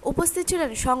 উপস্থিত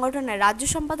ছিলেন সংগঠনের রাজ্য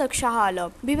সম্পাদক শাহ আলম,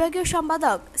 বিভাগীয়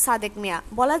সম্পাদক সাদেক মিয়া।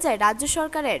 বলা যায় রাজ্য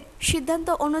সরকারের সিদ্ধান্ত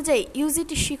অনুযায়ী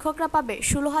ইউজিটি শিক্ষকরা পাবে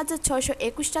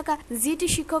 16,621 টাকা, জিটি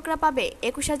শিক্ষকরা পাবে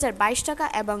 21,022 টাকা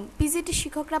এবং পিজিটি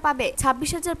শিক্ষকরা পাবে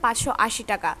 26,580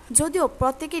 টাকা। যদিও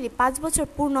প্রত্যেকেরই 5 বছর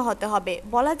পূর্ণ হতে হবে।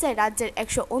 বলা যায় রাজ্যের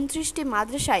 129টি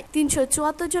মাদ্রাসায়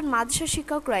 374 জন মাদ্রাসা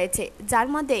শিক্ষক রয়েছে, যার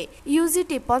মধ্যে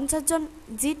ইউজিটি 50 জন,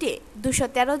 জিটি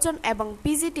 213 জন এবং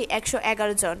পিজিটি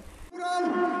 111 জন।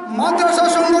 মাদ্রাসা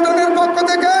সংগঠনের পক্ষ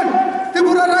থেকে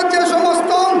ত্রিপুরা রাজ্যের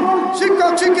সমস্ত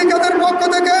শিক্ষক শিক্ষিকাদের পক্ষ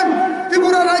থেকে,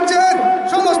 ত্রিপুরা রাজ্যের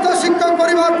সমস্ত শিক্ষক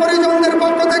পরিবার পরিজনদের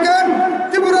পক্ষ থেকে,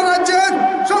 ত্রিপুরা রাজ্যের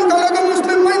সংখ্যালঘু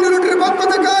মুসলিম মাইনরিটির পক্ষ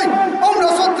থেকে আমরা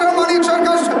শ্রদ্ধেয়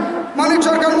মানিক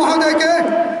সরকার মহোদয়কে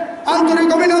আন্তরিক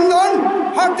অভিনন্দন,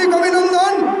 হার্দিক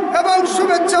অভিনন্দন এবং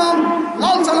শুভেচ্ছা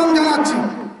লাল সালাম জানাচ্ছি।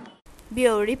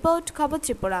 ব্যুরো রিপোর্ট, খবর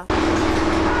ত্রিপুরা।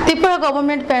 ত্রিপুরা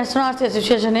গভর্নমেন্ট পেনশনার্স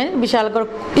অ্যাসোসিয়েশনের বিশালগড়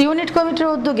ইউনিট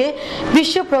কমিটির উদ্যোগে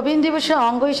বিশ্ব প্রবীণ দিবসের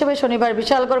অঙ্গ হিসেবে শনিবার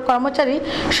বিশালগড় কর্মচারী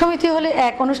সমিতি হলে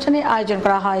এক অনুষ্ঠানের আয়োজন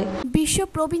করা হয়। বিশ্ব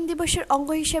প্রবীণ দিবসের অঙ্গ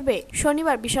হিসেবে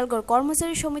শনিবার বিশালগড়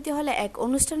কর্মচারী সমিতি হলে এক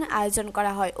অনুষ্ঠানের আয়োজন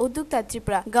করা হয়। উদ্যোক্তা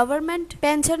Tripura government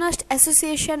pensioners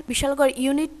association Bishalgarh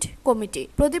unit committee.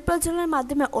 প্রদীপ প্রজ্বলনের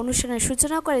মাধ্যমে অনুষ্ঠানের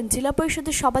সূচনা করেন জেলা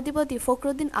পরিষদের সভাধিপতি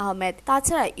ফখরুদ্দিন আহমেদ।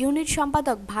 তাছাড়া ইউনিট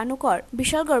সম্পাদক ভানুকর,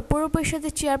 বিশালগড় পৌর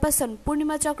পরিষদের চেয়ারপারসন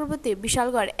পূর্ণিমা চক্রবর্তী,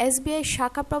 বিশালগড় SBI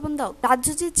শাখা প্রবন্ধক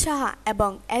রাজ্যজিৎ সাহা এবং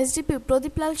SDP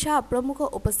প্রদীপলাল সাহা প্রমুখ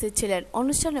উপস্থিত ছিলেন।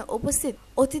 অনুষ্ঠানে উপস্থিত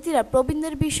অতিথিরা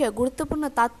প্রবীণদের বিষয়ে গুরুত্বপূর্ণ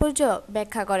তাৎপর্য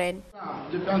ব্যাখ্যা করেন।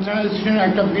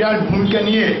 একটা বিরাট ভূমিকা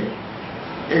নিয়ে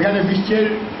এখানে বিশ্বের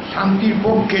শান্তির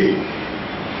পক্ষে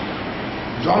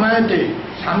জমায়েতে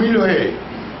সামিল হয়ে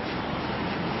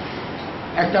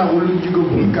একটা উল্লেখযোগ্য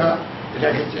ভূমিকা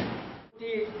রেখেছে।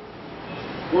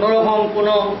 কোনোরকম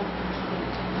কোনো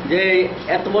যে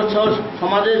এত বছর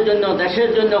সমাজের জন্য দেশের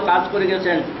জন্য কাজ করে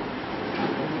গেছেন,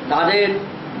 তাদের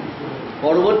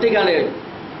পরবর্তীকালে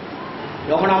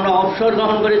যখন আমরা অবসর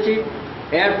গ্রহণ করেছি,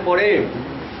 এরপরে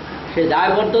সে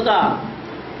দায়বদ্ধতা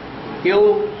কেউ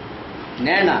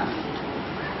নেয় না।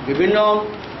 বিভিন্ন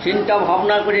চিন্তা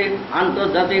ভাবনা করে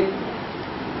আন্তর্জাতিক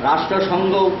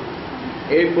রাষ্ট্রসংঘ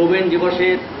এই প্রবীণ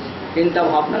দিবসের চিন্তা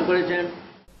ভাবনা করেছেন।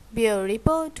 ব্যুরো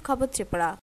রিপোর্ট, খবর ত্রিপুরা।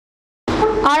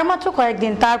 আর মাত্র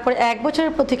কয়েকদিন, তারপর 1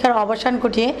 বছরের প্রতীক্ষার অবসান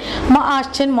ঘটিয়ে মা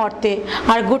আসছেন মর্তে।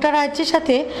 আর গোটা রাজ্যের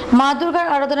সাথে মা দুর্গার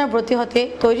আরাধনায় ব্রতী হতে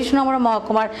তৈরি সোনামুড়া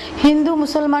মহকুমার হিন্দু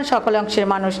মুসলমান সকল অংশের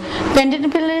মানুষ।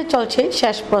 প্যান্ডেলে চলছে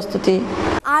শেষ প্রস্তুতি।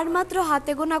 আর মাত্র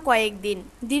হাতে গোনা কয়েকদিন,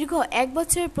 দীর্ঘ 1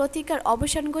 বছরের প্রতীক্ষার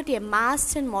অবসান ঘটিয়ে মা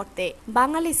আসছেন মর্তে।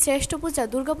 বাঙালির শ্রেষ্ঠ পূজা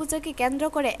দুর্গাপূজাকে কেন্দ্র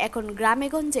করে এখন গ্রামে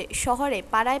গঞ্জে, শহরে,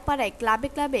 পাড়ায় পাড়ায়, ক্লাবে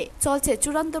ক্লাবে চলছে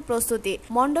চূড়ান্ত প্রস্তুতি।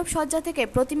 মণ্ডপ সজ্জা থেকে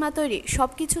প্রতিমা তৈরি,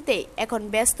 সবকিছুতেই এখন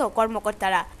ব্যস্ত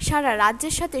কর্মকর্তারা। সারা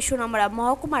রাজ্যের সাথে সোনামুড়া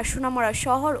মহকুমার সোনামুড়া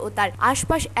শহর ও তার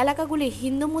আশপাশ এলাকাগুলি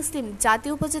হিন্দু মুসলিম জাতি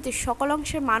উপজাতির সকল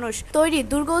অংশের মানুষ তৈরি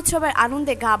দুর্গা উৎসবের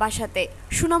আনন্দে গা ভাসাতে।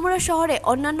 সোনামুড়া শহরে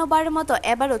অন্যান্য বারের মতো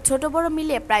এবারও ছোট বড়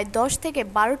মিলিয়ে প্রায় 10 থেকে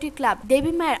 12টি ক্লাব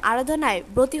দেবী মায়ের আরাধনায়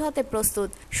ব্রতী হতে প্রস্তুত।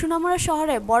 সোনামুড়া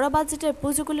শহরে বড় বাজেটের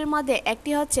পুজোগুলির মধ্যে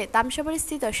একটি হচ্ছে তামসাবাড়ি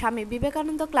স্থিত স্বামী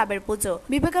বিবেকানন্দ ক্লাবের পুজো।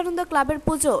 বিবেকানন্দ ক্লাবের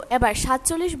পুজো এবার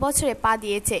 47 বছরে পা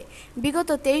দিয়েছে। বিগত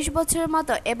 23 বছরের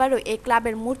মতো এবারও এই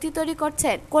ক্লাবের মূর্তি তৈরি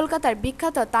করছেন কলকাতার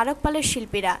বিখ্যাত তারকপালের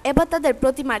শিল্পীরা। এবার তাদের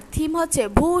প্রতিমার থিম হচ্ছে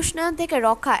ভূ উষ্ণায়ন থেকে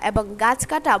রক্ষা এবং গাছ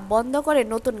কাটা বন্ধ করে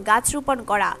নতুন গাছ রোপণ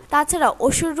করা। তাছাড়া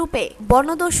অসুর রূপে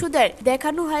বনদস্যুদের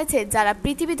দেখানো হয়েছে, যারা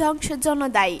পৃথিবী ধ্বংসের জন্য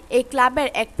দায়ী। এই ক্লাবের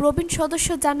এক প্রবীণ সদস্য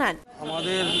জানান,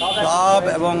 আমাদের ক্লাব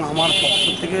এবং আমার পক্ষ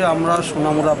থেকে আমরা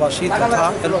সোনামুড়াবাসী তথা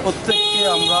এর প্রত্যেককে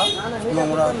আমরা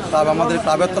সোনামুড়া ক্লাব আমাদের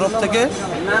ক্লাবের তরফ থেকে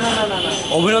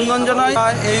অভিনন্দন জানাই।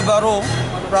 এইবারও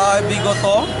প্রায় বিগত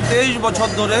 23 বছর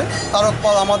ধরে তারক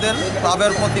পাল আমাদের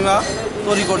ক্লাবের প্রতিমা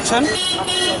তৈরি করছেন।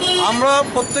 আমরা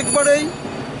প্রত্যেকবারেই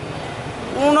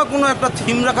কোনো না কোনো একটা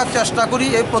থিম রাখার চেষ্টা করি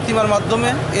এই প্রতিমার মাধ্যমে।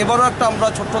 এবারও একটা আমরা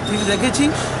ছোট্ট থিম রেখেছি,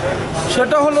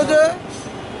 সেটা হলো যে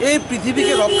এই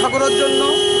পৃথিবীকে রক্ষা করার জন্য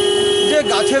যে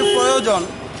গাছের প্রয়োজন,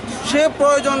 সে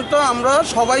প্রয়োজনটা আমরা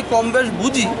সবাই কম বেশ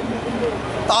বুঝি।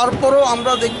 তারপরও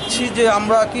আমরা দেখছি যে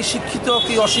আমরা কি শিক্ষিত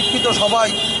কি অশিক্ষিত সবাই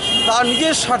তার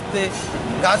নিজের স্বার্থে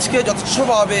গাছকে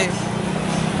যথেষ্টভাবে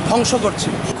ধ্বংস করছে।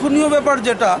 দুঃখনীয় ব্যাপার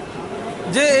যেটা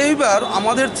যে এইবার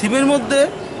আমাদের থিমের মধ্যে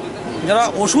যারা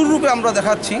অসুর রূপে আমরা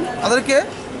দেখাচ্ছি তাদেরকে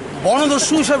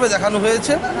বনদস্যু হিসাবে দেখানো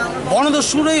হয়েছে।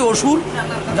 বনদস্যুর এই অসুর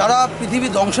যারা পৃথিবী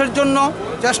ধ্বংসের জন্য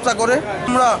চেষ্টা করে,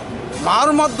 আমরা মার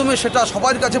মাধ্যমে সেটা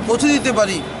সবার কাছে পৌঁছে দিতে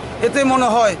পারি। এতে মনে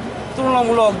হয়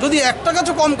তুলনামূলক যদি একটা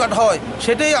গাছও কম কাটা হয়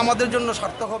সেটাই আমাদের জন্য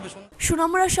সার্থক হবে।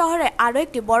 সোনামুড়া শহরে আরো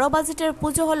একটি বড় বাজেটের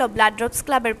পুজো হলো ব্লাড ড্রপস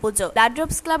ক্লাবের পুজো। ব্লাড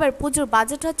ড্রপস ক্লাবের পুজোর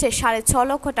বাজেট হচ্ছে 6.5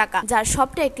 লক্ষ টাকা, যার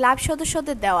সবটাই ক্লাব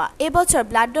সদস্যদের দেওয়া। এবছর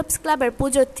ব্লাড ড্রপস ক্লাবের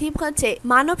পুজোর থিম হচ্ছে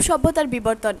মানব সভ্যতার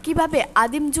বিবর্তন। কিভাবে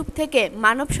আদিম যুগ থেকে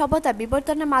মানব সভ্যতা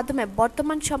বিবর্তনের মাধ্যমে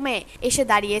বর্তমান সময়ে এসে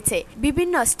দাঁড়িয়েছে।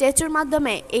 বিভিন্ন স্ট্যাচুর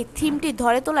মাধ্যমে এই থিমটি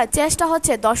ধরে তোলার চেষ্টা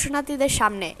হচ্ছে দর্শনার্থীদের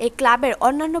সামনে। এই ক্লাবের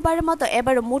অন্যান্য বারের মতো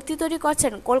এবারও মূর্তি তৈরি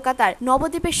করছেন কলকাতার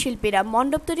নবদ্বীপের শিল্পীরা,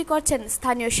 মণ্ডপ তৈরি করছেন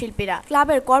স্থানীয় শিল্পীরা।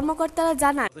 ক্লাবের কর্মকর্তারা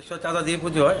জানান, চাঁদা দিয়ে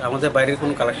পুজো হয়, আমাদের বাইরের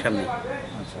কোনো কালেকশন নেই।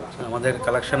 আমাদের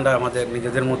কালেকশনটা আমাদের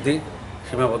নিজেদের মধ্যেই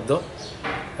সীমাবদ্ধ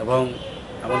এবং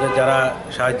আমাদের যারা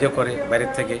সাহায্য করে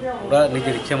বাইরের থেকে ওরা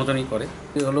নিজের ইচ্ছে মতনই করে।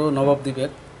 হলো নবদ্বীপের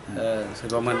শ্রী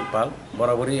রমেন পাল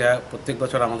বরাবরই প্রত্যেক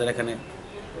বছর আমাদের এখানে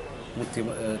মূর্তি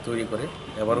তৈরি করে,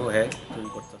 এবারও তৈরি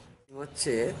করতে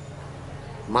হচ্ছে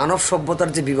মানব সভ্যতার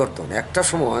যে বিবর্তন। একটা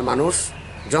সময় মানুষ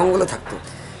জঙ্গলে থাকতো,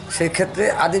 সেই ক্ষেত্রে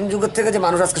আদিম যুগের থেকে যে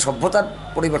মানুষ আজকে সভ্যতার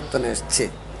পরিবর্তনে এসছে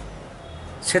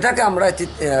সেটাকে আমরা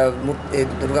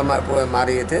দুর্গা মার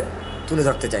ইয়েতে তুলে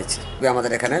ধরতে চাইছি।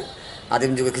 আমাদের এখানে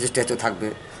আদিম যুগে কিছু স্ট্যাচু থাকবে,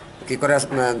 কী করে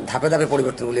ধাপে ধাপে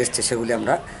পরিবর্তনগুলি এসছে সেগুলি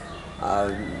আমরা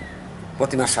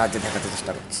প্রতিমার সাহায্যে দেখাতে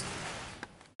চেষ্টা করছি।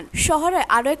 শহরে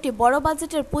আরো একটি বড়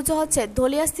বাজেটের পুজো হচ্ছে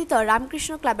ধলিয়াস্থিত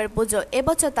রামকৃষ্ণ ক্লাবের পুজো।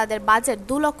 এবছর তাদের বাজেট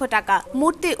 2 লক্ষ টাকা।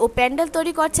 মূর্তি ও প্যান্ডেল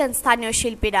তৈরি করছেন স্থানীয়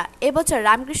শিল্পীরা। এবছর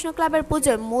রামকৃষ্ণ ক্লাবের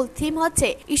পুজোর মূল থিম হচ্ছে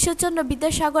ঈশ্বরচন্দ্র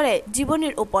বিদ্যাসাগরের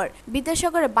জীবনীর উপর।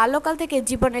 বিদ্যাসাগরের বাল্যকাল থেকে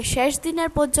জীবনের শেষ দিনের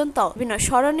পর্যন্ত বিভিন্ন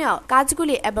স্মরণীয়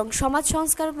কাজগুলি এবং সমাজ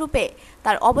সংস্কার রূপে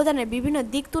তার অবদানের বিভিন্ন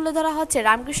দিক তুলে ধরা হচ্ছে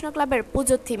রামকৃষ্ণ ক্লাবের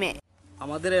পুজোর থিমে।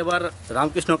 আমাদের এবার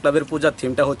রামকৃষ্ণ ক্লাবের পূজার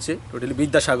থিমটা হচ্ছে টোটালি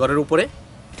বিদ্যাসাগরের উপরে।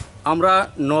 আমরা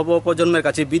নবপ্রজন্মের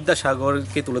কাছে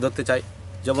বিদ্যাসাগরকে তুলে ধরতে চাই।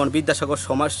 যেমন বিদ্যাসাগর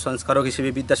সমাজ সংস্কারক হিসেবে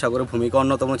বিদ্যাসাগরের ভূমিকা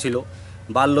অন্যতম ছিল।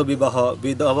 বাল্যবিবাহ,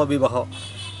 বিধবা বিবাহ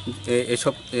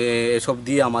এসব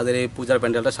দিয়ে আমাদের এই পূজার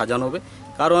প্যান্ডেলটা সাজানো হবে।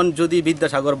 কারণ যদি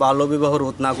বিদ্যাসাগর বাল্যবিবাহ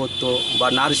রোধ না করতো বা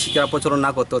নারী শিক্ষার প্রচলন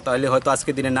না করতো তাহলে হয়তো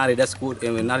আজকের দিনে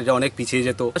নারীরা অনেক পিছিয়ে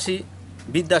যেত।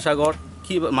 বিদ্যাসাগর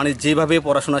কি মানে যেভাবে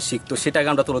পড়াশোনা শিখতো সেটাকে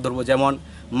আমরা তুলে ধরবো। যেমন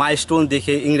মাইলস্টোন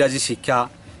দেখে ইংরাজি শিক্ষা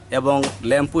এবং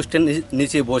ল্যাম্পপোস্টের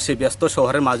নিচে বসে, ব্যস্ত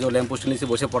শহরের মাঝেও ল্যাম্পপোস্টের নিচে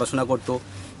বসে পড়াশোনা করতো,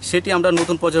 সেটি আমরা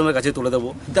নতুন প্রজন্মের কাছে তুলে দেবো।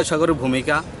 বিদ্যাসাগরের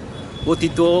ভূমিকা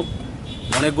অতীতেও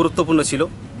অনেক গুরুত্বপূর্ণ ছিল,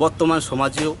 বর্তমান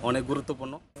সমাজেও অনেক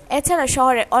গুরুত্বপূর্ণ। এছাড়া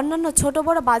শহরে অন্যান্য ছোট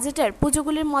বড় বাজেটের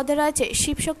পুজোগুলির মধ্যে রয়েছে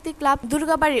শিবশক্তি ক্লাব,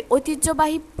 দুর্গাবাড়ির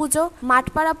ঐতিহ্যবাহী পুজো,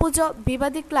 মাঠপাড়া পুজো,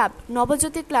 বিবাদী club,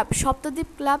 Nabajyoti club, Saptadwip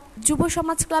club, যুব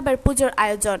সমাজ ক্লাবের পুজোর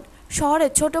আয়োজন। শহরে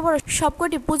ছোট বড়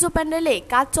সবকটি পুজো প্যান্ডেলে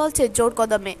কাজ চলছে জোর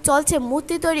কদমে। চলছে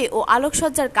মূর্তি তৈরি ও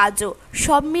আলোকসজ্জার কাজও।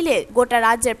 সব মিলে গোটা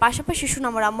রাজ্যের পাশাপাশি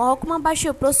সোনামুড়া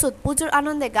মহকুমাবাসীও প্রস্তুত পুজোর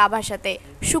আনন্দে গা ভাসাতে।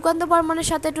 সুকান্ত বর্মনের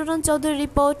সাথে টুরন চৌধুরী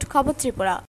রিপোর্ট, খবর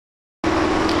ত্রিপুরা।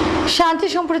 শান্তি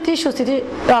সম্প্রীতি সুস্থিতি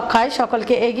রক্ষায়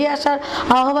সকলকে এগিয়ে আসার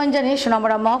আহ্বান জানিয়ে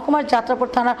সোনামুড়া মহকুমার যাত্রাপুর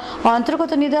থানার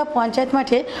অন্তর্গত নিদয়া পঞ্চায়েত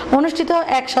মাঠে অনুষ্ঠিত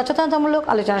এক সচেতনতামূলক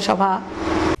আলোচনা সভা।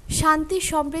 শান্তি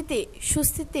সম্প্রীতি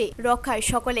সুস্থিতি রক্ষায়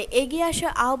সকলে এগিয়ে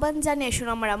আসার আহ্বান জানিয়ে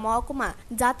সোনামুড়া মহকুমা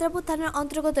যাত্রাপুর থানার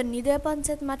অন্তর্গত নিদয়া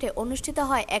পঞ্চায়েত মাঠে অনুষ্ঠিত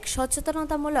হয় এক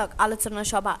সচেতনতামূলক আলোচনা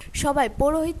সভা। সভায়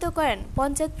পৌরোহিত্য করেন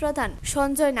পঞ্চায়েত প্রধান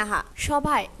সঞ্জয় নাহা।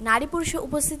 সভায় নারী পুরুষের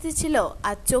উপস্থিতি ছিল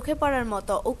আর চোখে পড়ার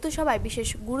মতো। উক্ত সভায় বিশেষ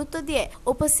গুরুত্ব দিয়ে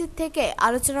উপস্থিত থেকে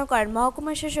আলোচনা করেন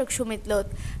মহকুমা শাসক সুমিত লোধ,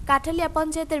 কাঠালিয়া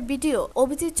পঞ্চায়েতের বিডিও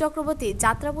অভিজিৎ চক্রবর্তী,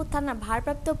 যাত্রাপুর থানার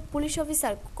ভারপ্রাপ্ত পুলিশ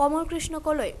অফিসার কমল কৃষ্ণ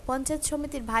কলই, পঞ্চায়েত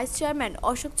সমিতির ভাইস চেয়ারম্যান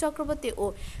অশোক চক্রবর্তী ও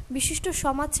বিশিষ্ট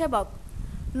সমাজসেবক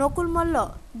নকুল মল্ল,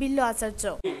 বিল্ল আচার্য।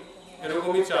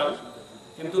 এরকমই চাল,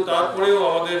 কিন্তু তারপরেও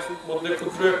আমাদের মধ্যে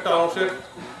ক্ষুদ্র একটা অংশের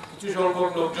কিছু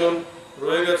সংখ্যক লোকজন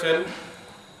রয়ে গেছেন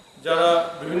যারা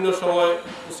বিভিন্ন সময়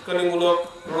উস্কানিমূলক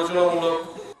প্ররোচনামূলক।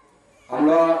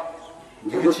 আমরা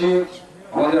দেখেছি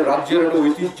আমাদের রাজ্যের একটা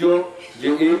ঐতিহ্য যে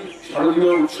এই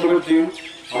শারদীয় উৎসবের দিন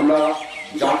আমরা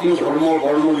জাতি ধর্ম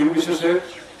বর্ণ নির্বিশেষে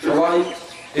সবাই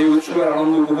এই উৎসবের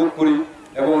আনন্দ উপভোগ করি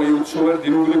এবং এই উৎসবের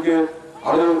দিনগুলিকে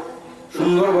আরও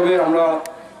সুন্দরভাবে আমরা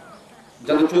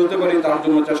যাতে চলতে পারি তার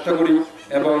জন্য চেষ্টা করি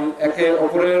এবং একে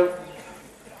অপরের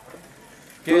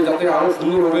কে যাতে আরও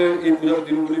সুন্দরভাবে এই পূজার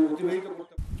দিনগুলি অতিবাহিত করতে।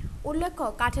 উল্লেখ্য,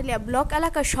 কাঠালিয়া ব্লক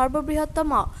এলাকার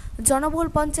সর্ববৃহত্তম জনবহুল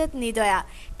পঞ্চায়েত নিদয়া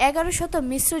 1100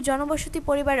 মিশ্র জনবসতি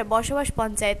পরিবারের বসবাস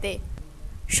পঞ্চায়েতে।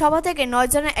 সভা থেকে 9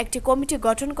 জনের একটি কমিটি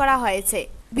গঠন করা হয়েছে।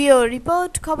 ব্যুরো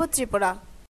রিপোর্ট, খবর ত্রিপুরা।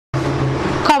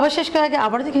 খবর শেষ করার আগে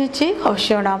আবার দেখে নিচ্ছি খবর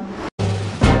শিরোনাম।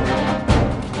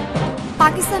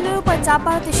 পাকিস্তানের উপর চাপ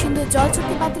বাড়াতে সিন্ধু জল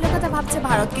চুক্তি বাতিলের কথা ভাবছে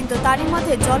ভারত, কিন্তু তারই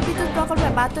মধ্যে জলবিদ্যুৎ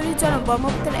প্রকল্পের বাঁধ তৈরির জন্য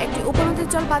ব্রহ্মপুত্রের একটি উপনদীর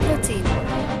জল বাঁধল চীন।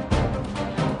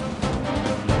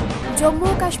 জম্মু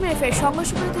ও কাশ্মীরে ফের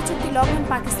সংঘর্ষবিরতি চুক্তি লঙ্ঘন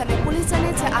পাকিস্তানের। পুলিশ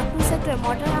জানিয়েছে আখনুর সেক্টরে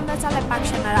মর্টার হামলা চালায় পাক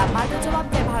সেনারা। পাল্টা জবাব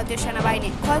দেয় ভারতীয় সেনাবাহিনী।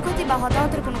 ক্ষয়ক্ষতি বা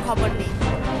হতাহতের কোনো খবর নেই।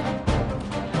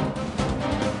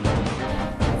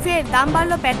 ফের দাম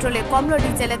বাড়ল পেট্রোলে, কমল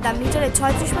ডিজেলের দাম। লিটারে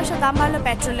 36 পয়সা দাম বাড়ল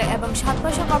পেট্রোলে এবং 7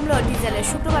 পয়সা কমল ডিজেলের।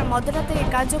 শুক্রবার মধ্যরাত থেকে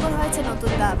কার্যকর হয়েছে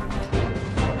নতুন দাম।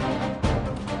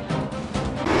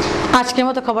 আজকের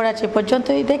মতো খবর আছে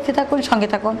পর্যন্তই। দেখতে থাকুন, সঙ্গে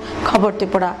থাকুন খবর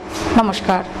ত্রিপুরা।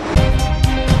 নমস্কার।